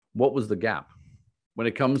What was the gap when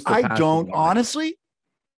it comes to I passion? don't, honestly,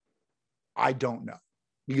 I don't know.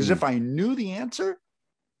 Because Hmm. if I knew the answer,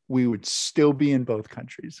 we would still be in both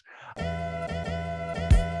countries. And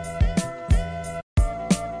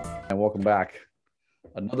welcome back.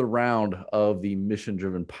 Another round of the Mission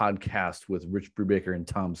Driven podcast with Rich Brubaker and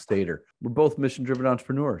Tom Stater. We're both mission driven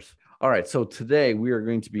entrepreneurs. All right. So today we are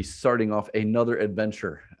going to be starting off another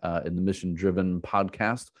adventure in the Mission Driven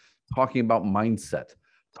podcast, talking about mindset,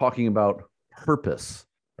 talking about purpose,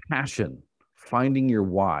 passion, finding your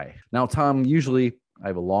why. Now, Tom, usually I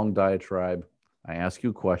have a long diatribe. I ask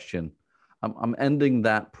you a question. I'm ending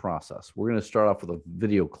that process. We're going to start off with a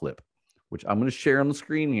video clip, which I'm going to share on the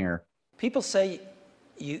screen here. People say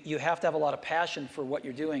you have to have a lot of passion for what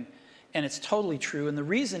you're doing, and it's totally true. And the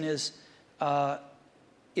reason is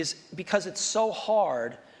because it's so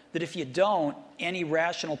hard that if you don't, any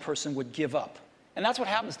rational person would give up. And that's what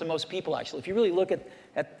happens to most people, actually. If you really look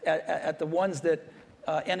at the ones that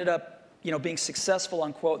ended up being successful,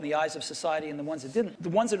 unquote, in the eyes of society, and the ones that didn't, the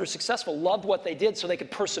ones that are successful loved what they did so they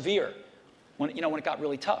could persevere when it got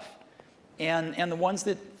really tough. And the ones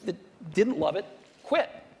that didn't love it quit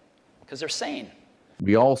because they're sane.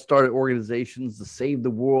 We all started organizations to save the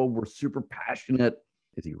world. We're super passionate.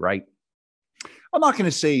 Is he right? I'm not going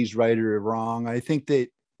to say he's right or wrong. I think that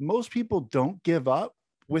most people don't give up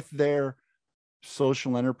with their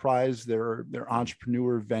social enterprise, their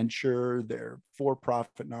entrepreneur venture, their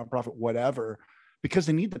for-profit, nonprofit, whatever, because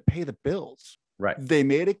they need to pay the bills. Right. They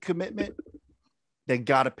made a commitment. They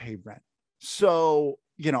got to pay rent. So,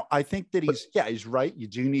 I think that he's right. You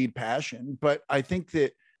do need passion, but I think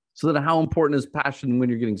that. So then how important is passion when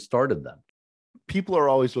you're getting started then? People are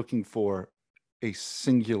always looking for a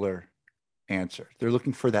singular answer. They're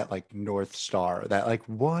looking for that North Star, that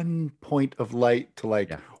one point of light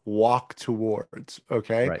to walk towards.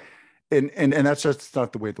 Okay. Right. And that's just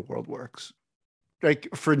not the way the world works.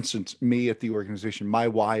 For instance, me at the organization, my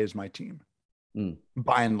why is my team.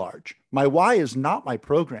 By and large, my why is not my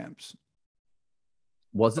programs.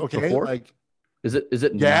 Was it before? Is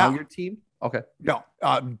it now your team? Okay. No,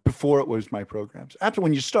 before it was my programs. After,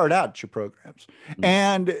 when you start out, it's your programs.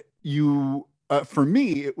 And you, for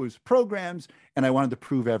me, it was programs, and I wanted to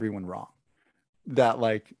prove everyone wrong.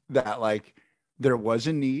 That there was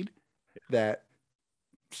a need, that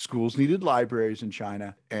schools needed libraries in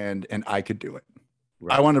China, and I could do it.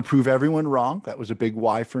 Right. I wanted to prove everyone wrong. That was a big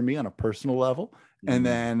why for me on a personal level. And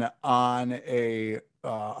then on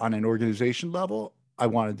an organization level, I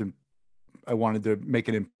wanted to make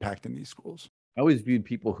an impact in these schools. I always viewed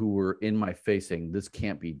people who were in my face saying this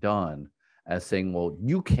can't be done as saying, well,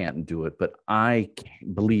 you can't do it, but I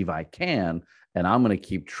believe I can, and I'm going to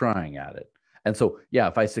keep trying at it. And so, yeah,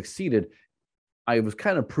 if I succeeded, I was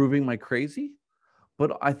kind of proving my crazy.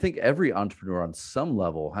 But I think every entrepreneur on some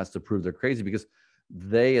level has to prove they're crazy, because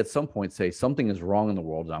they at some point say something is wrong in the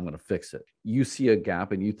world and I'm going to fix it. You see a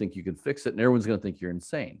gap and you think you can fix it, and everyone's going to think you're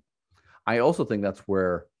insane. I also think that's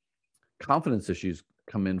where confidence issues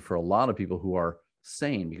come in for a lot of people who are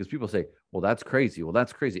sane, because people say, well, that's crazy. Well,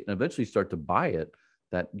 that's crazy. And eventually start to buy it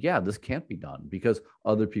that, yeah, this can't be done because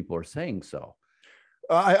other people are saying so.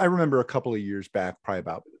 I remember a couple of years back, probably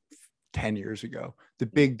about 10 years ago, the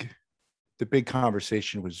big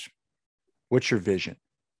conversation was, what's your vision?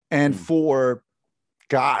 And for,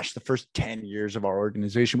 the first 10 years of our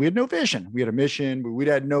organization, we had no vision. We had a mission, but we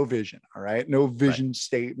had no vision. All right. No vision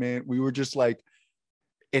statement. We were just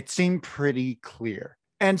it seemed pretty clear.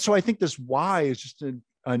 And so I think this why is just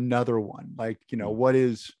another one.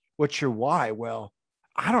 What's your why? Well,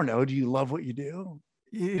 I don't know. Do you love what you do?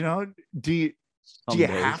 Do you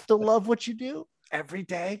have to love what you do every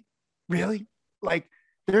day? Really? I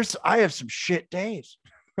have some shit days.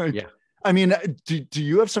 Yeah. I mean, do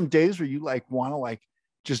you have some days where you want to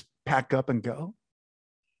just pack up and go?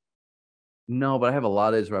 No, but I have a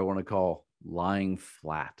lot of days where I want to call lying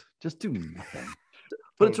flat. Just do nothing.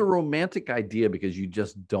 But it's a romantic idea because you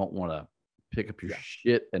just don't want to pick up your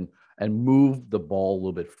shit and move the ball a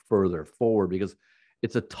little bit further forward, because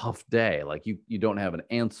it's a tough day. You don't have an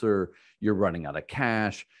answer. You're running out of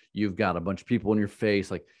cash. You've got a bunch of people in your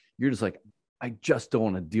face. You're just I just don't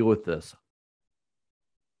want to deal with this.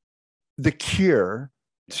 The cure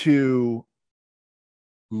to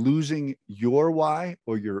losing your why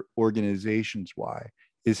or your organization's why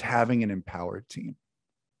is having an empowered team.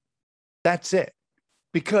 That's it.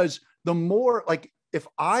 Because the more, if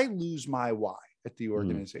I lose my why at the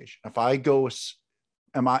organization, if I go,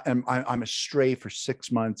 I'm astray for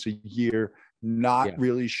 6 months, a year, not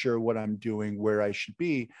really sure what I'm doing, where I should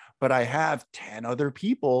be, but I have 10 other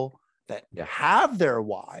people that Yeah. have their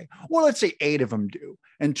why, or let's say 8 of them do,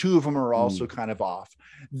 and 2 of them are also kind of off,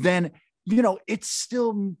 then, it's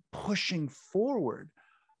still pushing forward.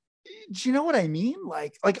 Do you know what I mean?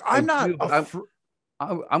 Like I'm not,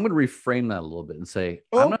 I'm going to reframe that a little bit and say,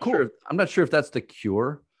 Oh, I'm not sure if that's the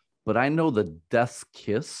cure, but I know the death's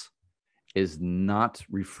kiss is not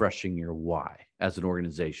refreshing your why as an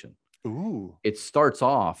organization. Ooh. It starts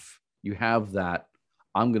off, you have that,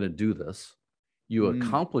 I'm going to do this, you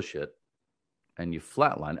accomplish it, and you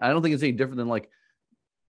flatline. I don't think it's any different than like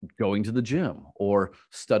going to the gym or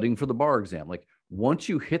studying for the bar exam. Like once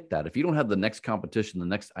you hit that, if you don't have the next competition, the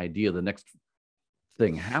next idea, the next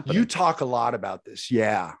thing happening. You talk a lot about this.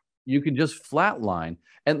 Yeah. You can just flatline.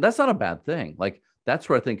 And that's not a bad thing. Like that's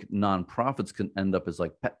where I think nonprofits can end up as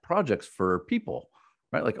like pet projects for people,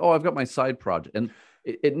 right? Like, oh, I've got my side project. And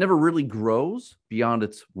it never really grows beyond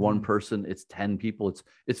its one person, it's 10 people,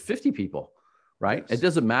 it's 50 people, right? Yes. It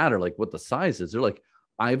doesn't matter like what the size is. They're like,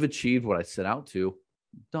 I've achieved what I set out to,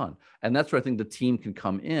 done. And that's where I think the team can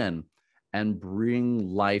come in and bring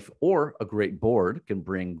life, or a great board can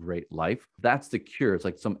bring great life. That's the cure. It's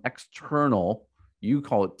like some external, you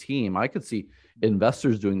call it team. I could see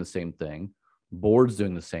investors doing the same thing, boards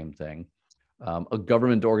doing the same thing, a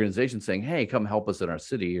government organization saying, hey, come help us in our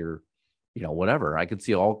city, or whatever. I could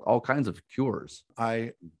see all kinds of cures.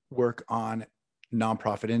 I work on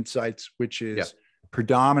Nonprofit Insights, which is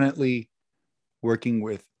predominantly working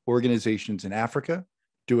with organizations in Africa,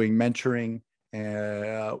 doing mentoring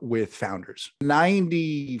with founders.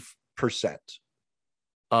 90%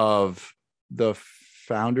 of the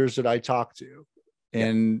founders that I talk to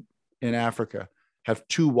in Africa have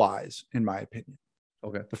 2 whys, in my opinion.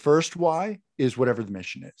 Okay. The first why is whatever the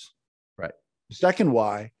mission is. Right. The second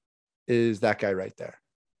why is that guy right there.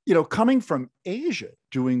 Coming from Asia,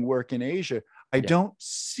 doing work in Asia, I don't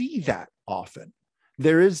see that often.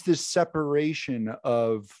 There is this separation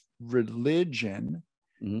of religion,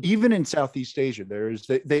 even in Southeast Asia. There's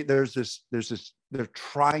this, they're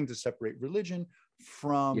trying to separate religion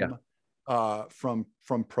from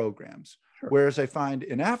programs. Sure. Whereas I find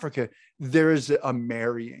in Africa, there is a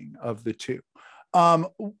marrying of the two.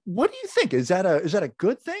 What do you think? Is that a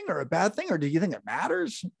good thing or a bad thing, or do you think it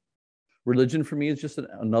matters? Religion for me is just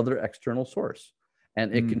another external source,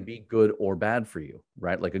 and it can be good or bad for you,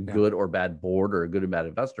 right? Like a good or bad board, or a good or bad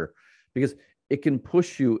investor, because it can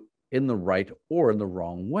push you in the right or in the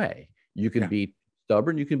wrong way. You can be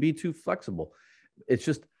stubborn, you can be too flexible. It's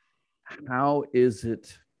just, how is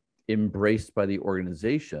it embraced by the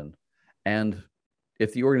organization? And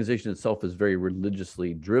if the organization itself is very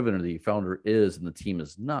religiously driven, or the founder is and the team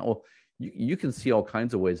is not, well, you can see all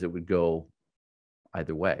kinds of ways it would go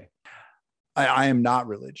either way. I am not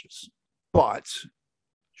religious, but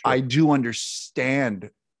I do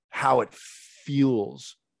understand how it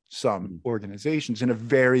fuels some organizations in a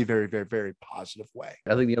very, very, very, very positive way.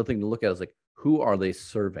 I think the other thing to look at is like, who are they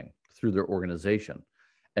serving through their organization?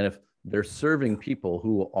 And if they're serving people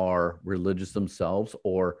who are religious themselves,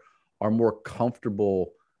 or are more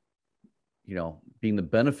comfortable, being the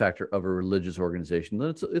benefactor of a religious organization,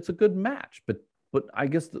 then it's a good match. But I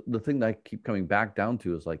guess the thing that I keep coming back down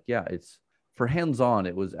to is like, it's for hands-on,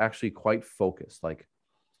 it was actually quite focused. Like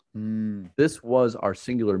this was our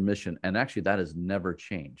singular mission. And actually that has never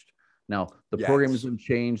changed. Now the program has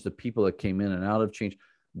changed. The people that came in and out have changed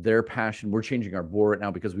their passion. We're changing our board right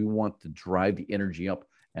now because we want to drive the energy up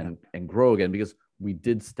and grow again, because we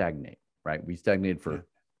did stagnate, right? We stagnated for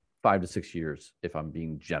 5 to 6 years, if I'm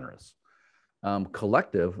being generous.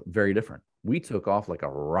 Collective, very different. We took off like a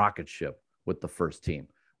rocket ship with the first team.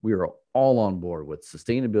 We were all on board with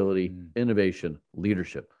sustainability, innovation,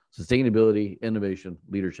 leadership. Sustainability, innovation,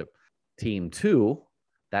 leadership. Team 2,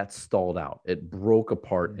 that stalled out. It broke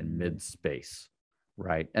apart in mid-space,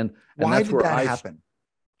 right? And why that's did where that happen?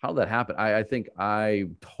 How did that happen? I think I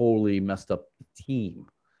totally messed up the team.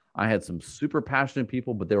 I had some super passionate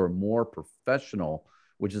people, but they were more professional,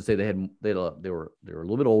 which is to say they were a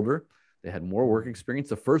little bit older. They had more work experience.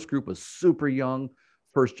 The first group was super young,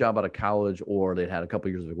 first job out of college, or they'd had a couple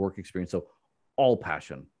of years of work experience. So all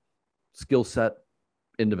passion, skill set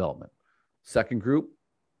in development. Second group,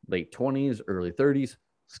 late 20s, early 30s,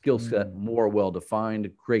 skill set more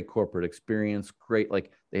well-defined, great corporate experience,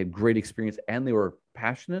 they had great experience, and they were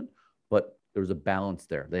passionate, but there was a balance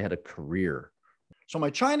there. They had a career. So my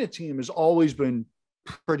China team has always been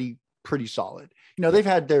pretty solid. They've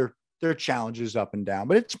had their challenges up and down,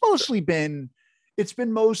 but it's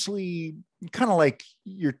been mostly kind of like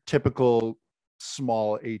your typical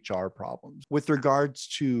small HR problems with regards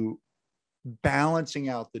to balancing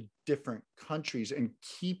out the different countries and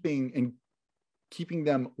keeping and keeping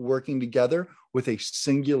them working together with a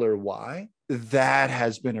singular why, that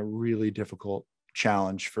has been a really difficult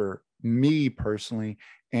challenge for me personally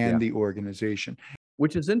and the organization.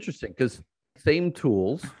 Which is interesting because same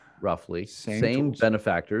tools, roughly, same tools.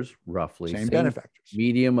 benefactors, roughly, Same benefactors.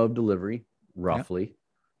 medium of delivery, roughly,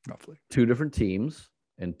 two different teams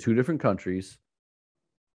in two different countries,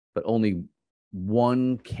 but only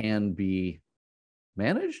one can be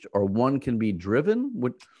managed or one can be driven.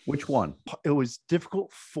 Which one? It was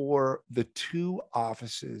difficult for the two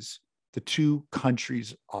offices, the two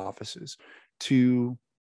countries' offices, to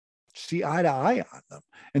see eye to eye on them.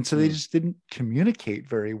 And so they just didn't communicate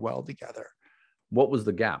very well together. What was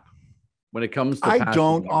the gap when it comes to I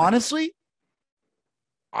don't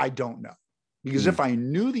know. Because if I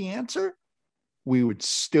knew the answer, we would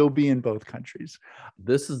still be in both countries.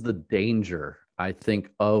 This is the danger, I think,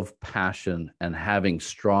 of passion and having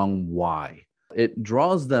strong why. It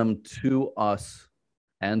draws them to us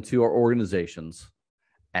and to our organizations,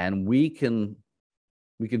 and we can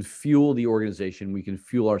fuel the organization, we can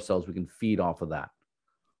fuel ourselves, we can feed off of that.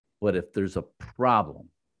 But if there's a problem,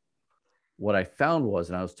 what I found was,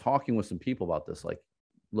 and I was talking with some people about this, like,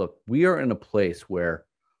 look, we are in a place where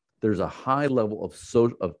there's a high level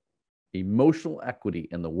of emotional equity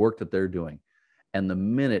in the work that they're doing. And the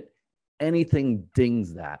minute anything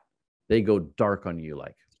dings that, they go dark on you,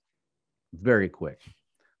 like very quick.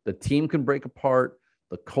 The team can break apart.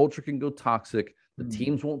 The culture can go toxic. The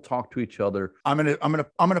teams won't talk to each other. I'm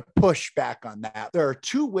gonna push back on that. There are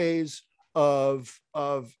two ways of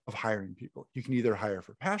hiring people. You can either hire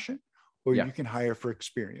for passion or you can hire for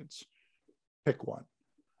experience. Pick one.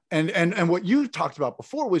 And what you talked about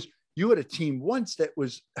before was you had a team once that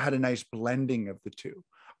had a nice blending of the two.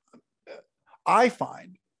 I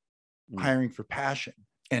find hiring for passion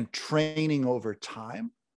and training over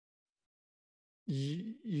time,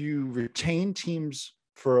 you retain teams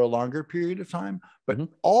for a longer period of time, but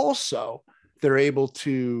also they're able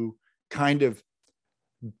to kind of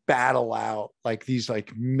battle out like these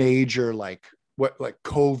like major like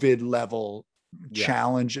COVID level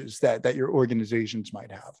challenges that your organizations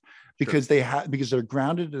might have, because because they're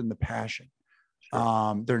grounded in the passion.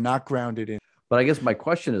 They're not grounded in. But I guess my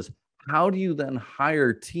question is, how do you then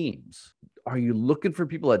hire teams? Are you looking for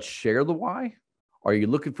people that share the why? Are you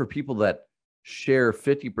looking for people that share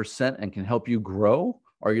 50% and can help you grow?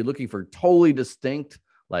 Are you looking for totally distinct,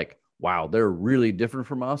 like, wow, they're really different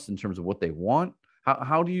from us in terms of what they want?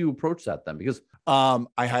 How do you approach that then? Because I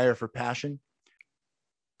hire for passion.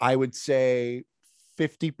 I would say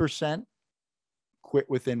 50% quit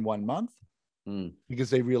within 1 month because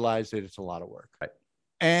they realize that it's a lot of work. Right.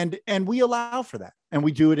 And we allow for that. And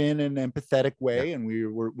we do it in an empathetic way. And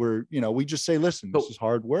we're we just say, listen, this is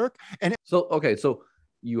hard work. And so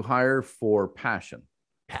you hire for passion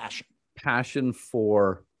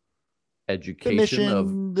for education, the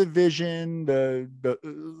mission, the vision,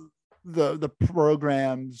 the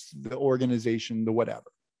programs, the organization, the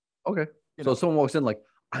whatever. Okay. So someone walks in like,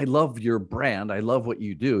 I love your brand. I love what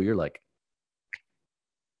you do. You're like,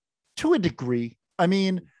 to a degree. I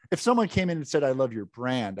mean, if someone came in and said, I love your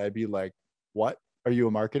brand, I'd be like, what? Are you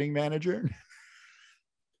a marketing manager?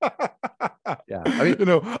 Yeah.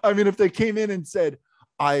 I mean, if they came in and said,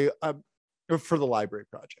 for the library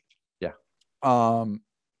project. Yeah.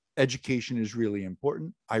 Education is really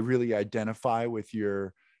important. I really identify with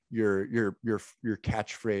your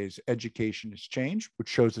catchphrase, education has changed, which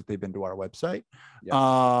shows that they've been to our website.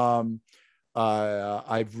 Yeah.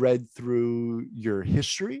 I've read through your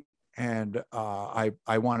history, and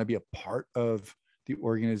I want to be a part of the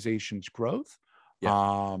organization's growth.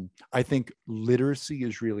 Yeah. I think literacy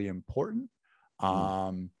is really important.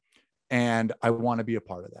 And I want to be a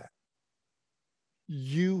part of that.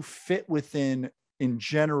 You fit within, in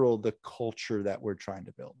general, the culture that we're trying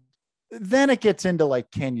to build. Then it gets into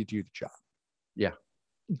like, can you do the job? Yeah.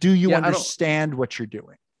 Do you understand what you're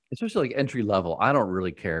doing? Especially like entry level. I don't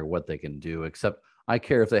really care what they can do, except I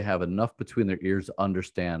care if they have enough between their ears to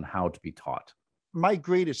understand how to be taught. My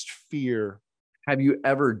greatest fear. Have you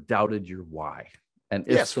ever doubted your why? And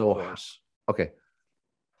if so, of course. Okay.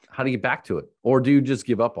 How do you get back to it? Or do you just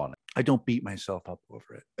give up on it? I don't beat myself up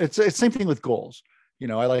over it. It's the same thing with goals.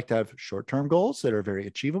 I like to have short-term goals that are very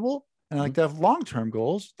achievable. And I like to have long-term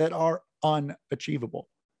goals that are unachievable,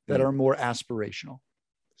 that are more aspirational.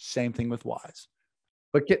 Same thing with whys.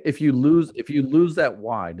 But if you lose that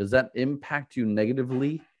why, does that impact you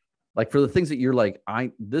negatively? Like for the things that you're like,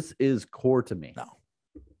 this is core to me.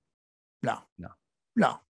 No,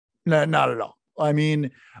 not at all. I mean,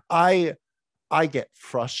 I get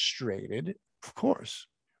frustrated, of course,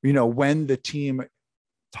 when the team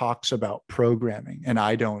talks about programming, and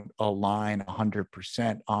I don't align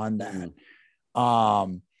 100% on that.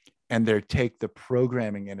 And they take the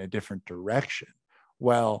programming in a different direction.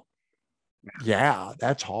 Well, yeah,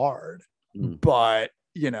 that's hard, but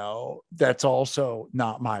that's also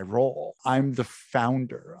not my role. I'm the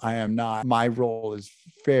founder. I am not. My role is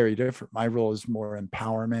very different. My role is more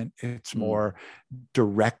empowerment. It's more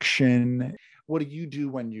direction. What do you do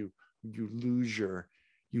when you lose your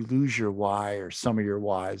why, or some of your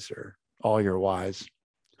whys, or all your whys?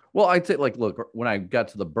 Well, I'd say, like, look, when I got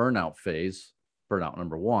to the burnout phase, burnout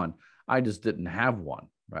number one, I just didn't have one,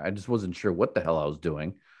 right? I just wasn't sure what the hell I was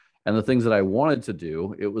doing. And the things that I wanted to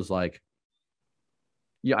do, it was like,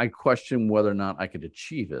 yeah, I questioned whether or not I could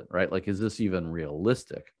achieve it, right? Like, is this even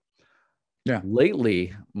realistic? Yeah.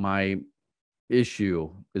 Lately, my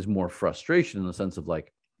issue is more frustration, in the sense of,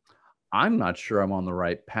 like, I'm not sure I'm on the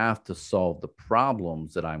right path to solve the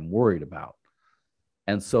problems that I'm worried about.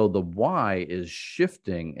 And so the why is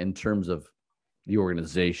shifting in terms of the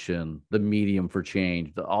organization, the medium for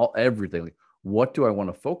change, everything. Like, what do I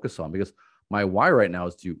want to focus on? Because my why right now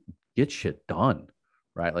is to get shit done,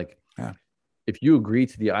 right? Like, if you agree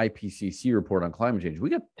to the IPCC report on climate change, we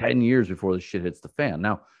got 10 years before this shit hits the fan.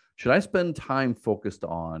 Now, should I spend time focused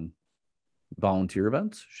on volunteer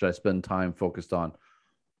events? Should I spend time focused on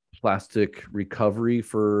plastic recovery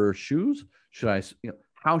for shoes?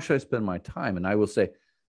 How should I spend my time? And I will say,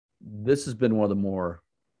 this has been one of the more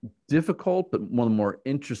difficult, but one of the more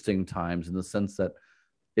interesting times, in the sense that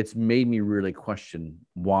it's made me really question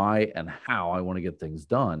why and how I want to get things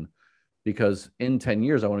done. Because in 10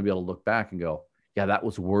 years, I want to be able to look back and go, yeah, that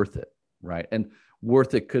was worth it, right? And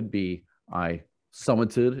worth it could be I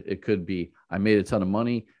summited. It could be I made a ton of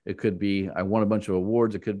money. It could be I won a bunch of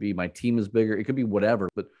awards. It could be my team is bigger. It could be whatever.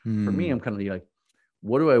 But for me, I'm kind of like,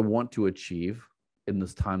 what do I want to achieve in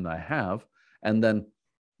this time that I have? And then,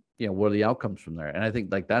 what are the outcomes from there? And I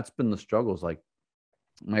think, like, that's been the struggles. Like,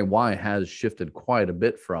 my why has shifted quite a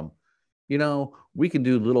bit from, we can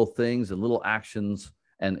do little things and little actions,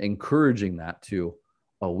 and encouraging that to,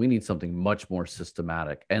 oh, we need something much more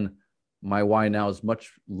systematic. And my why now is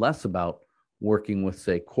much less about working with,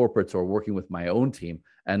 say, corporates, or working with my own team.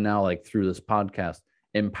 And now, like, through this podcast,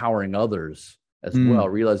 empowering others as well,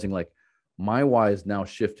 realizing, like, my why is now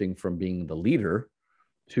shifting from being the leader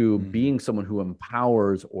to being someone who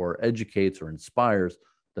empowers or educates or inspires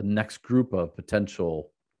the next group of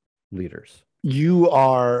potential leaders. You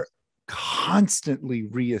are constantly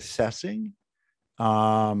reassessing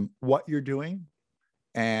what you're doing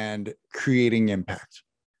and creating impact.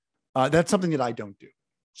 That's something that I don't do.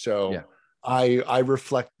 So I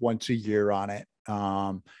reflect once a year on it.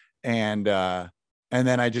 And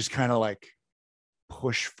then I just kind of like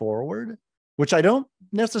push forward, which I don't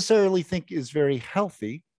necessarily think is very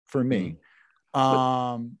healthy for me.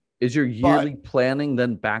 Is your yearly planning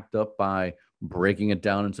then backed up by breaking it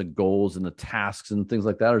down into goals and the tasks and things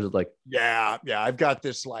like that? Or is it like, I've got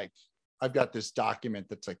this document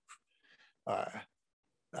that's like,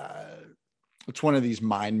 it's one of these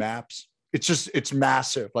mind maps. It's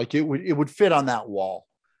massive. Like, it would fit on that wall.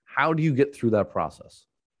 How do you get through that process?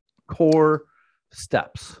 Core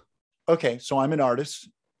steps. Okay. So I'm an artist.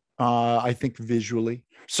 I think visually.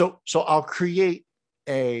 So I'll create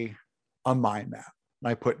a mind map,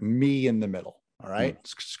 and I put me in the middle. All right.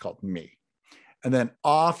 It's called me. And then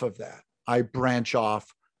off of that, I branch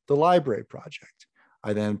off the library project.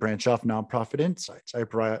 I then branch off nonprofit insights. I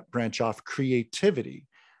branch off creativity,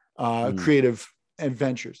 creative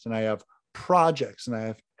adventures. And I have projects, and I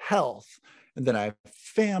have health, and then I have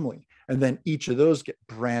family. And then each of those get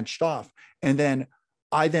branched off. And then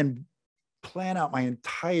I plan out my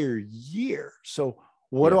entire year. So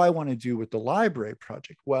what do I want to do with the library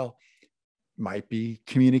project? Well, might be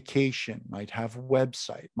communication, might have a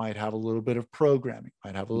website, might have a little bit of programming,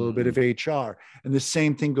 might have a little bit of HR. And the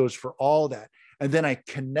same thing goes for all that. And then I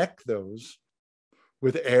connect those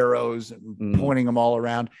with arrows and pointing them all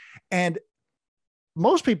around. And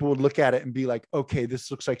most people would look at it and be like, okay, this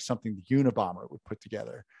looks like something the Unabomber would put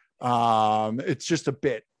together. It's just a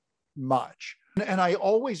bit much. And I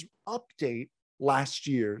always update last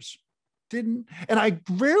year's. And I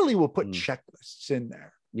rarely will put checklists in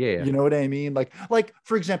there. Yeah. You know what I mean? Like,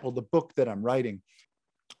 for example, the book that I'm writing,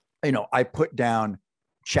 I put down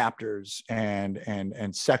chapters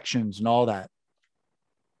and sections and all that.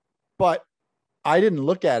 But I didn't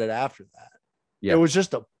look at it after that. Yeah. It was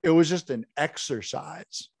just an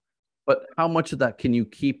exercise. But how much of that can you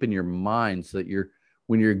keep in your mind so that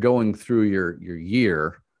when you're going through your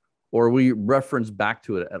year, or will you reference back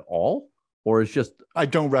to it at all? Or it's just, I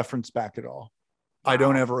don't reference back at all. Wow. I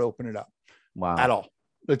don't ever open it up. Wow. At all.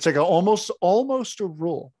 It's like almost a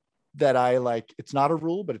rule that I like. It's not a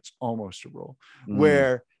rule, but it's almost a rule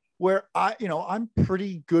where I'm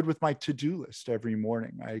pretty good with my to-do list every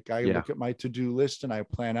morning. I Yeah. look at my to-do list and I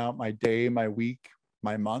plan out my day, my week,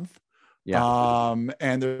 my month. Yeah.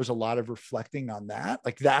 And there's a lot of reflecting on that.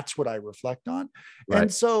 Like that's what I reflect on. Right.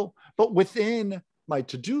 And so, but within my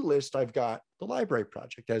to-do list, I've got the library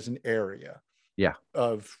project as an area Yeah.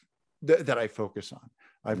 of that I focus on.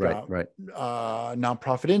 I've got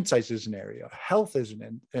nonprofit insights as an area, health is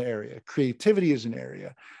an area, creativity is an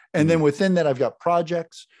area. And then within that, I've got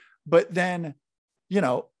projects, but then,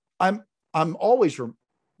 I'm always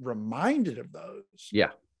reminded of those.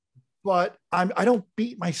 Yeah. But I don't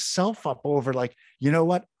beat myself up over like, you know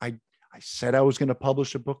what? I said I was going to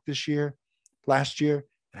publish a book last year,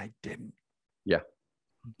 and I didn't. Yeah.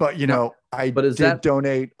 But, I did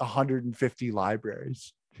donate 150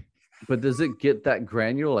 libraries. But does it get that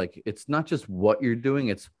granular? Like, it's not just what you're doing,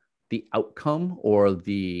 it's the outcome or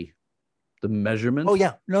the measurement. Oh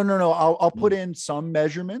yeah. No. I'll put in some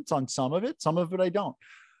measurements on some of it. Some of it I don't.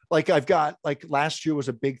 Like I've got, like last year was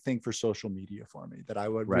a big thing for social media for me that I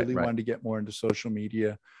would really wanted to get more into social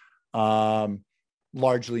media.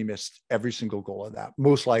 Largely missed every single goal of that.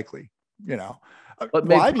 Most likely, But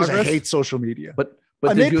why? Because I hate social media. But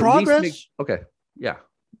I made progress. Okay. Yeah.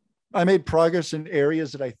 I made progress in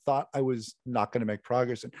areas that I thought I was not going to make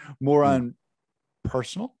progress in, more on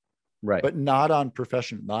personal, right, but not on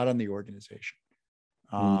professional, not on the organization.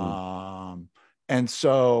 And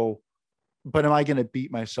so, but am I going to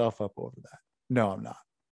beat myself up over that? No, I'm not.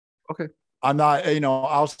 Okay. I'm not,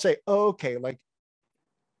 I'll say, okay, like,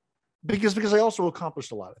 because I also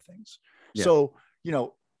accomplished a lot of things. Yeah. So,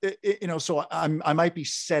 so I might be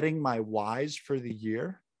setting my whys for the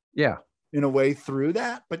year. Yeah. In a way through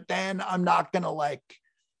that, but then I'm not going to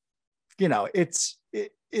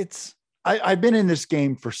I've been in this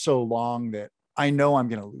game for so long that I know I'm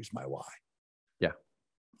going to lose my why. Yeah.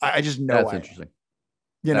 I just know. That's interesting.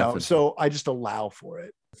 So I just allow for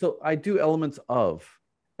it. So I do elements of,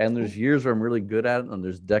 and there's years where I'm really good at it, and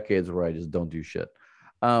there's decades where I just don't do shit.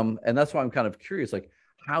 And that's why I'm kind of curious, like,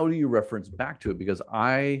 how do you reference back to it? Because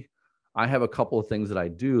I have a couple of things that I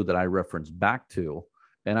do that I reference back to,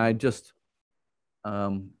 and I just,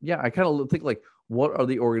 I kind of think like, what are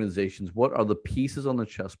the organizations, what are the pieces on the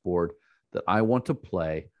chessboard that I want to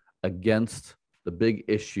play against the big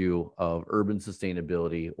issue of urban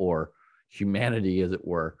sustainability or humanity, as it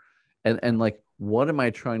were, and like, what am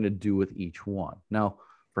I trying to do with each one? Now,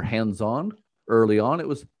 for hands-on, early on, it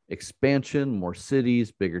was expansion, more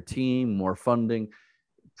cities, bigger team, more funding,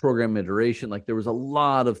 program iteration. Like, there was a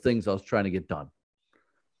lot of things I was trying to get done.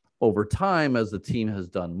 Over time, as the team has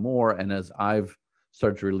done more, and as I've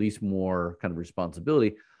started to release more kind of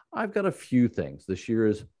responsibility, I've got a few things. This year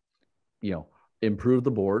is, improve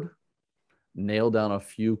the board, nail down a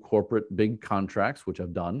few corporate big contracts, which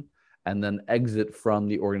I've done, and then exit from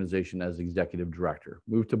the organization as executive director,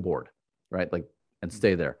 move to board, right? Like, and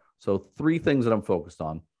stay there. So 3 things that I'm focused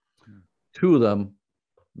on. 2 of them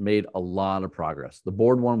made a lot of progress. The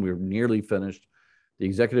board one, we're nearly finished. The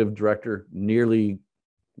executive director,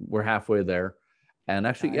 we're halfway there. And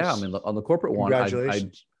actually, nice. On the corporate one,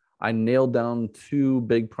 I nailed down 2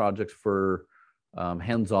 big projects for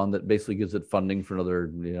hands-on that basically gives it funding for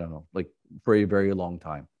another, like very, very long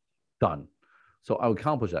time. Done. So I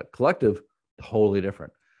accomplished that. Collective, totally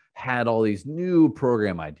different. Had all these new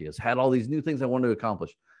program ideas, had all these new things I wanted to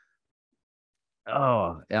accomplish.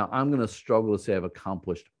 Oh, yeah, I'm going to struggle to say I've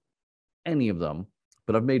accomplished any of them,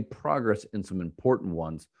 but I've made progress in some important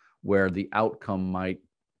ones where the outcome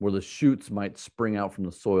where the shoots might spring out from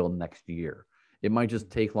the soil next year. It might just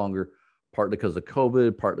take longer, partly because of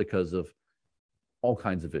COVID, partly because of all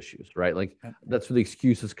kinds of issues, right? Like, that's where the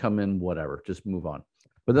excuses come in, whatever, just move on.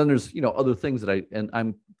 But then there's, other things that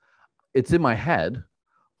it's in my head,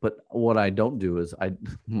 but what I don't do is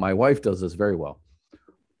my wife does this very well.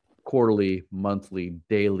 Quarterly, monthly,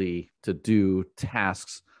 daily, to do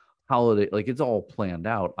tasks, holiday, like, it's all planned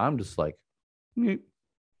out. I'm just like,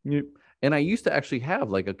 and I used to actually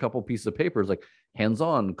have like a couple pieces of papers, like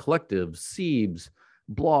hands-on, collective, Siebes,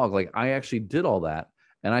 blog. Like, I actually did all that.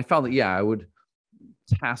 And I found that, I would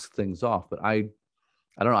task things off, but I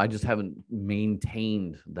don't know. I just haven't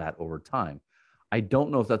maintained that over time. I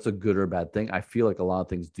don't know if that's a good or a bad thing. I feel like a lot of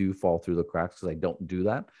things do fall through the cracks because I don't do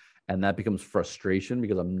that. And that becomes frustration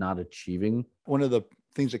because I'm not achieving. One of the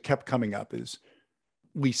things that kept coming up is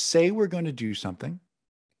we say we're going to do something,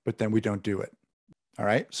 but then we don't do it. All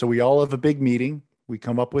right. So we all have a big meeting. We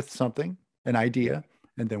come up with something, an idea,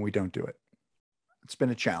 and then we don't do it. It's been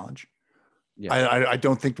a challenge. Yeah. I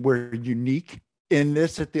don't think we're unique in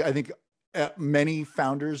this. I think many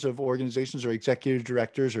founders of organizations or executive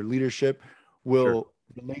directors or leadership will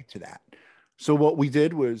relate to that. So what we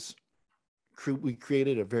did was we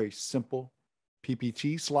created a very simple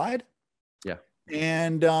PPT slide. Yeah.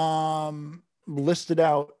 And listed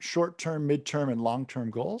out short-term, midterm, and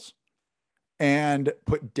long-term goals and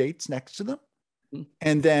put dates next to them. Mm-hmm.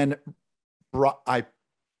 And then I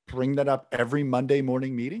bring that up every Monday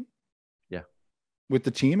morning meeting. Yeah. With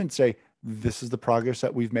the team and say, this is the progress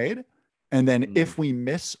that we've made. And then if we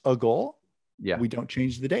miss a goal, we don't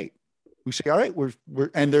change the date. We say, all right, we're,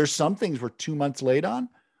 and there's some things we're 2 months late on,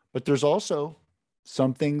 but there's also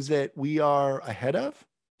some things that we are ahead of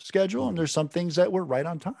schedule. And there's some things that we're right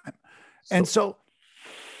on time. And so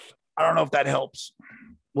I don't know if that helps.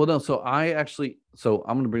 Well, no. So I'm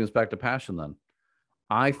going to bring this back to passion then.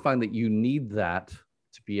 I find that you need that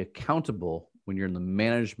to be accountable when you're in the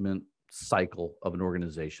management cycle of an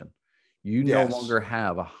organization. You no longer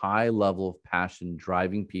have a high level of passion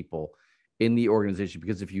driving people in the organization,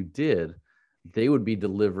 because if you did, they would be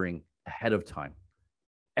delivering ahead of time,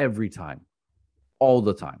 every time, all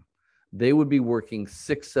the time. They would be working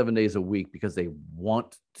 6-7 days a week because they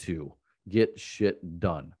want to get shit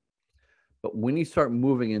done. But when you start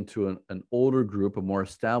moving into an older group, a more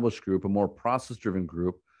established group, a more process-driven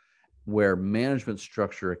group, where management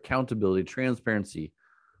structure, accountability, transparency,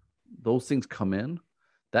 those things come in,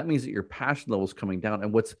 that means that your passion level is coming down.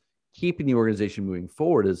 And what's keeping the organization moving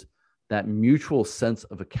forward is that mutual sense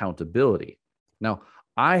of accountability. Now,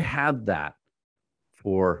 I had that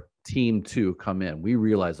for team 2 come in. We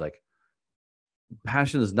realized, like,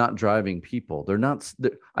 passion is not driving people.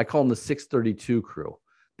 I call them the 632 crew.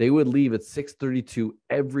 They would leave at 6:32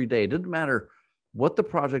 every day. It didn't matter what the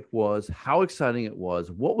project was, how exciting it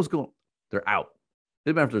was, what was going on. They're out. It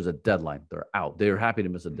didn't matter if there's a deadline. They're out. They were happy to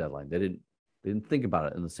miss a deadline. They didn't think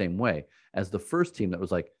about it in the same way as the first team that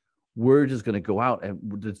was like, we're just going to go out,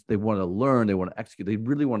 and they want to learn. They want to execute. They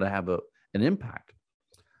really want to have an impact.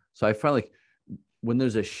 So I find, like, when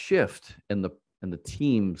there's a shift in the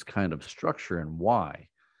team's kind of structure and why,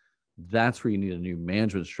 that's where you need a new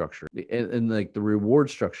management structure. And like the reward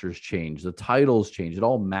structures change, the titles change. It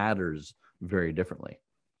all matters very differently.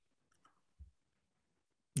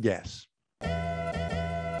 Yes.